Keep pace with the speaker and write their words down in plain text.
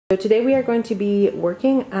So today we are going to be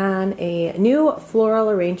working on a new floral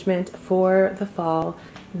arrangement for the fall.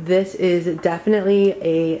 This is definitely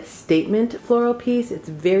a statement floral piece. It's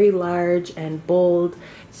very large and bold.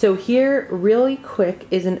 So here, really quick,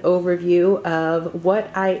 is an overview of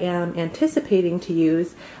what I am anticipating to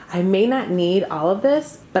use. I may not need all of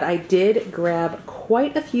this, but I did grab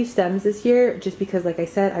quite a few stems this year just because, like I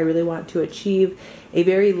said, I really want to achieve a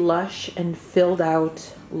very lush and filled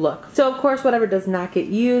out look. So of course, whatever does not get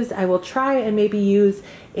used, I will try and maybe use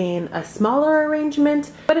in a smaller arrangement,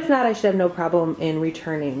 but if not, I should have no problem in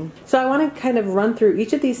returning. So I want to kind of run through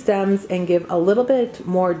each of these stems and give a little bit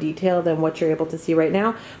more detail than what you're able to see right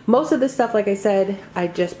now. Most of this stuff, like I said, I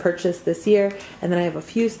just purchased this year, and then I have a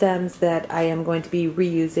few stems that I am going to be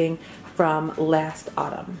reusing from last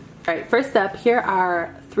autumn. All right, first up, here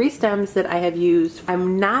are 3 stems that I have used.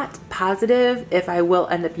 I'm not positive if I will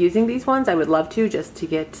end up using these ones. I would love to, just to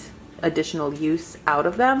get additional use out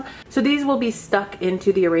of them. So these will be stuck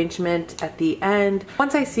into the arrangement at the end.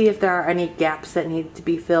 Once I see if there are any gaps that need to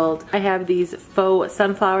be filled. I have these faux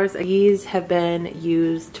sunflowers. These have been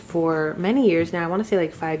used for many years now. I want to say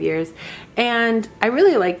like 5 years. And I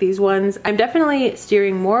really like these ones. I'm definitely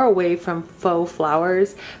steering more away from faux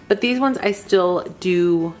flowers, but these ones I still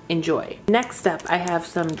do enjoy. Next up, I have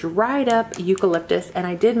some dried up eucalyptus, and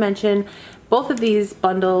I did mention both of these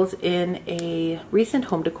bundles in a recent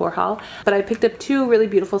home decor haul, but I picked up 2 really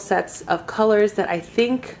beautiful sets of colors that I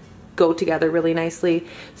think go together really nicely.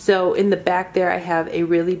 So in the back there, I have a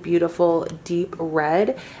really beautiful deep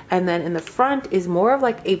red, and then in the front is more of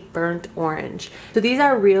like a burnt orange. So these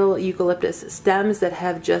are real eucalyptus stems that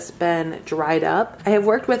have just been dried up. I have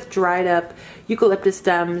worked with dried up eucalyptus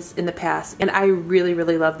stems in the past, and I really,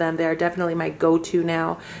 really love them. They are definitely my go-to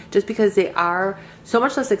now, just because they are so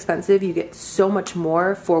much less expensive. You get so much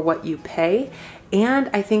more for what you pay, and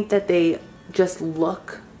I think that they just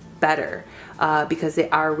look better because they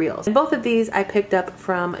are real. And both of these I picked up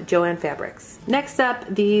from Joann fabrics. Next up,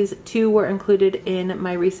 these 2 were included in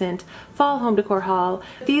my recent fall home decor haul.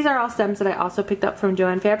 These are all stems that I also picked up from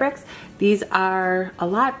Joann fabrics. These are a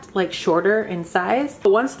lot like shorter in size,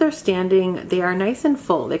 but once they're standing, they are nice and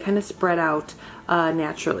full. They kind of spread out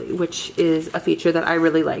naturally, which is a feature that I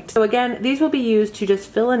really liked. So again, these will be used to just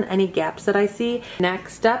fill in any gaps that I see.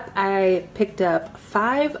 Next up, I picked up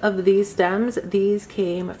 5 of these stems. These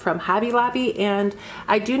came from Hobby Lobby, and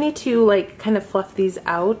I do need to like kind of fluff these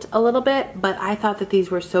out a little bit, but I thought that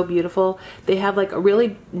these were so beautiful. They have like a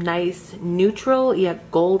really nice neutral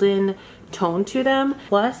yet golden tone to them.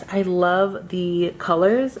 Plus, I love the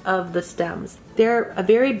colors of the stems. They're a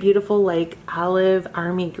very beautiful like olive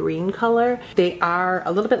army green color. They are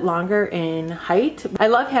a little bit longer in height. I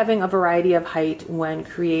love having a variety of height when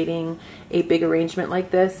creating a big arrangement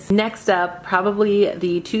like this. Next up, probably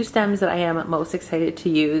the 2 stems that I am most excited to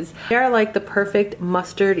use. They are like the perfect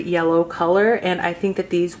mustard yellow color, and I think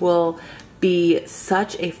that these will be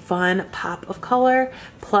such a fun pop of color.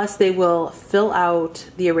 Plus they will fill out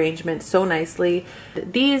the arrangement so nicely.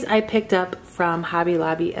 These I picked up from Hobby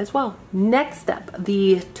Lobby as well. Next up,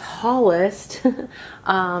 the tallest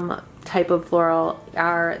type of floral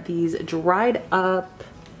are these dried up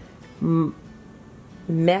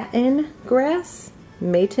matin grass.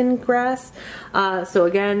 So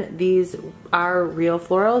again, these are real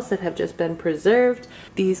florals that have just been preserved.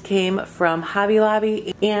 These came from Hobby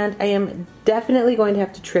Lobby, and I am definitely going to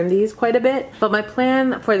have to trim these quite a bit, but my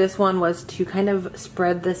plan for this one was to kind of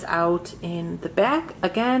spread this out in the back,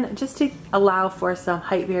 again, just to allow for some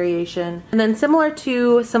height variation. And then similar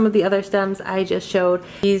to some of the other stems I just showed,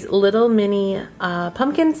 these little mini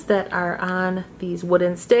pumpkins that are on these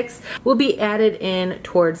wooden sticks will be added in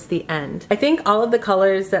towards the end. I think all of the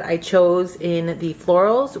colors that I chose in the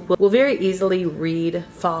florals will very easily read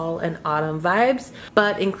fall and autumn vibes,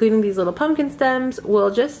 but including these little pumpkin stems will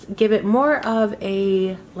just give it more of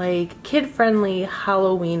a like kid-friendly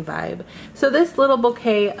Halloween vibe. So this little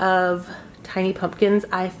bouquet of tiny pumpkins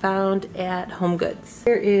I found at Home Goods.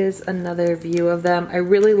 Here is another view of them. I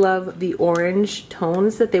really love the orange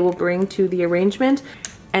tones that they will bring to the arrangement.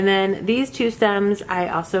 And then these 2 stems I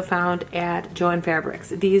also found at Joann Fabrics.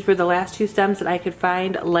 These were the last 2 stems that I could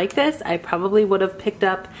find like this. I probably would have picked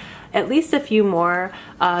up at least a few more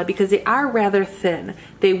because they are rather thin.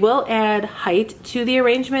 They will add height to the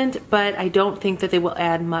arrangement, but I don't think that they will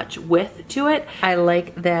add much width to it. I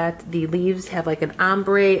like that the leaves have like an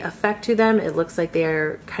ombre effect to them. It looks like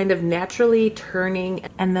they're kind of naturally turning,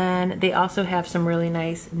 and then they also have some really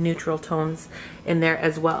nice neutral tones in there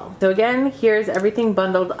as well. So again, here's everything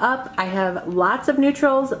bundled up. I have lots of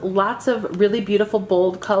neutrals, lots of really beautiful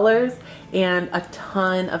bold colors, and a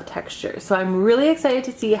ton of texture. So I'm really excited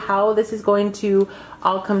to see how this is going to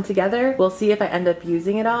all come together. We'll see if I end up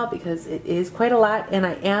using it all because it is quite a lot, and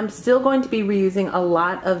I am still going to be reusing a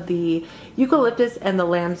lot of the eucalyptus and the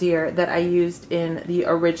lamb's ear that I used in the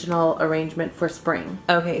original arrangement for spring.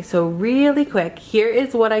 Okay, so really quick, here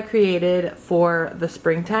is what I created for the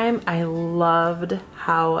springtime. I loved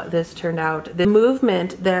how this turned out. The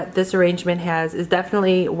movement that this arrangement has is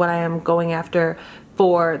definitely what I am going after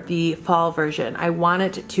for the fall version. I want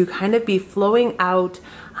it to kind of be flowing out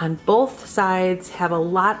on both sides, have a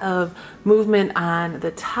lot of movement on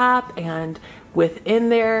the top and within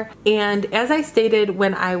there. And as I stated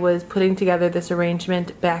when I was putting together this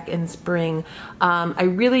arrangement back in spring, I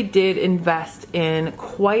really did invest in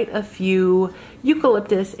quite a few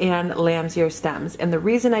eucalyptus and lamb's ear stems. And the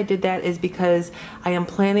reason I did that is because I am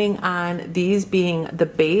planning on these being the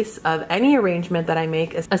base of any arrangement that I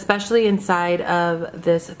make, especially inside of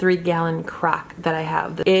this 3-gallon crock that I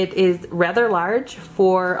have. It is rather large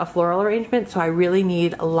for a floral arrangement, so I really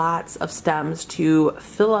need lots of stems to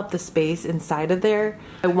fill up the space inside of there.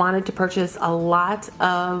 I wanted to purchase a lot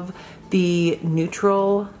of the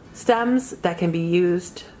neutral stems that can be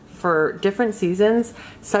used for different seasons,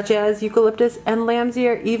 such as eucalyptus and lamb's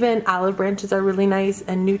ear. Even olive branches are really nice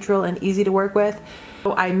and neutral and easy to work with.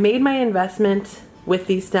 So I made my investment with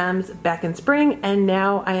these stems back in spring, and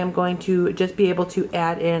now I am going to just be able to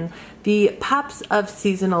add in the pops of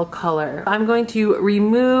seasonal color. I'm going to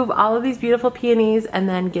remove all of these beautiful peonies and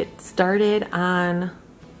then get started on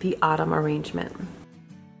the autumn arrangement.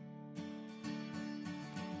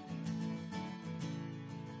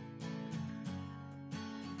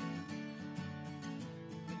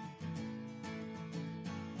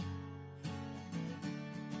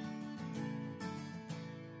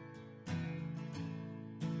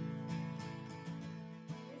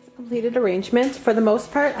 Completed arrangement. For the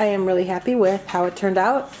most part, I am really happy with how it turned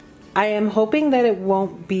out. I am hoping that it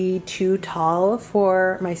won't be too tall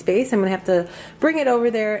for my space. I'm gonna have to bring it over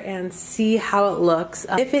there and see how it looks.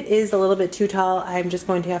 If it is a little bit too tall, I'm just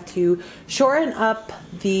going to have to shorten up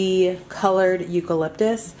the colored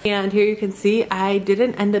eucalyptus. And here you can see I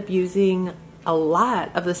didn't end up using a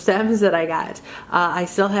lot of the stems that I got. I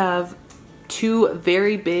still have 2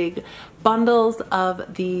 very big bundles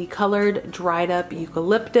of the colored dried up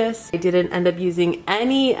eucalyptus. I didn't end up using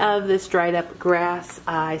any of this dried up grass.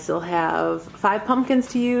 I still have 5 pumpkins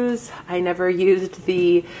to use. I never used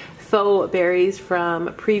the faux berries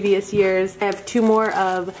from previous years. I have 2 more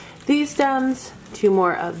of these stems, 2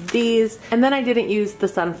 more of these, and then I didn't use the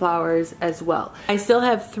sunflowers as well. I still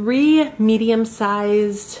have 3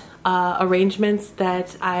 medium-sized arrangements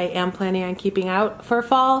that I am planning on keeping out for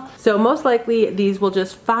fall. So most likely these will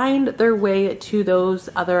just find their way to those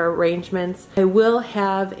other arrangements. I will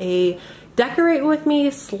have a decorate with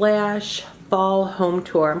me / fall home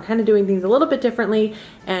tour. I'm kind of doing things a little bit differently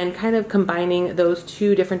and kind of combining those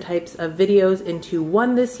 2 different types of videos into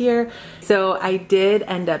one this year. So I did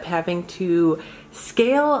end up having to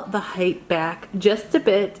scale the height back just a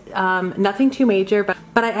bit, nothing too major,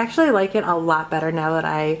 but I actually like it a lot better now that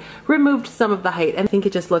I removed some of the height, and I think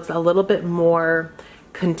it just looks a little bit more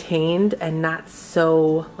contained and not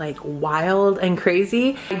so like wild and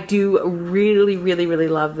crazy. I do really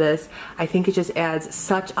love this. I think it just adds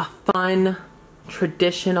such a fun,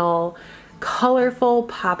 traditional, colorful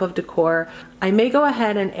pop of decor. I may go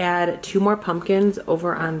ahead and add 2 more pumpkins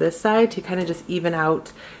over on this side to kind of just even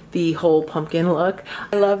out the whole pumpkin look.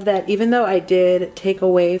 I love that even though I did take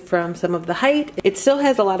away from some of the height, it still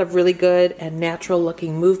has a lot of really good and natural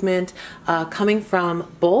looking movement coming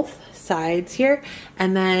from both sides here,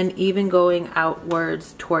 and then even going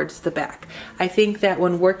outwards towards the back. I think that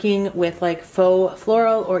when working with like faux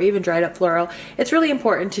floral or even dried up floral, it's really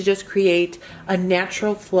important to just create a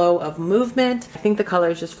natural flow of movement. I think the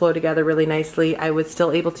colors just flow together really nicely. I was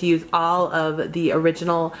still able to use all of the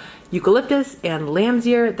original eucalyptus and lamb's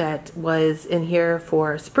ear that was in here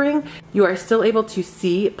for spring. You are still able to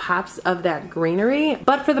see pops of that greenery,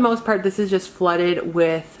 but for the most part this is just flooded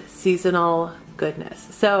with seasonal goodness.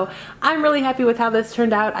 So I'm really happy with how this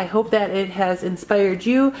turned out. I hope that it has inspired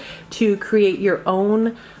you to create your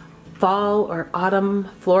own fall or autumn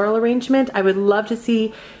floral arrangement. I would love to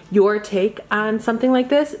see your take on something like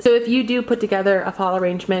this. So if you do put together a fall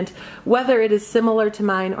arrangement, whether it is similar to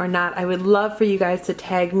mine or not, I would love for you guys to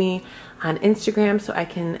tag me on Instagram so I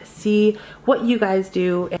can see what you guys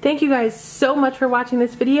do. Thank you guys so much for watching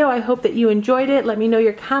this video. I hope that you enjoyed it. Let me know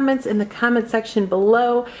your comments in the comment section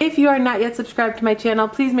below. If you are not yet subscribed to my channel,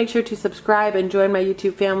 please make sure to subscribe and join my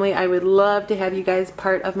YouTube family. I would love to have you guys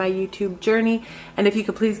part of my YouTube journey. And if you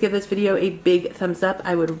could please give this video a big thumbs up,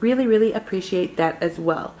 I would really appreciate that as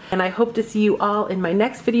well. And I hope to see you all in my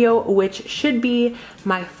next video, which should be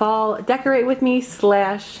my fall decorate with me /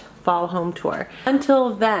 fall home tour.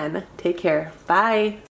 Until then, take care. Bye.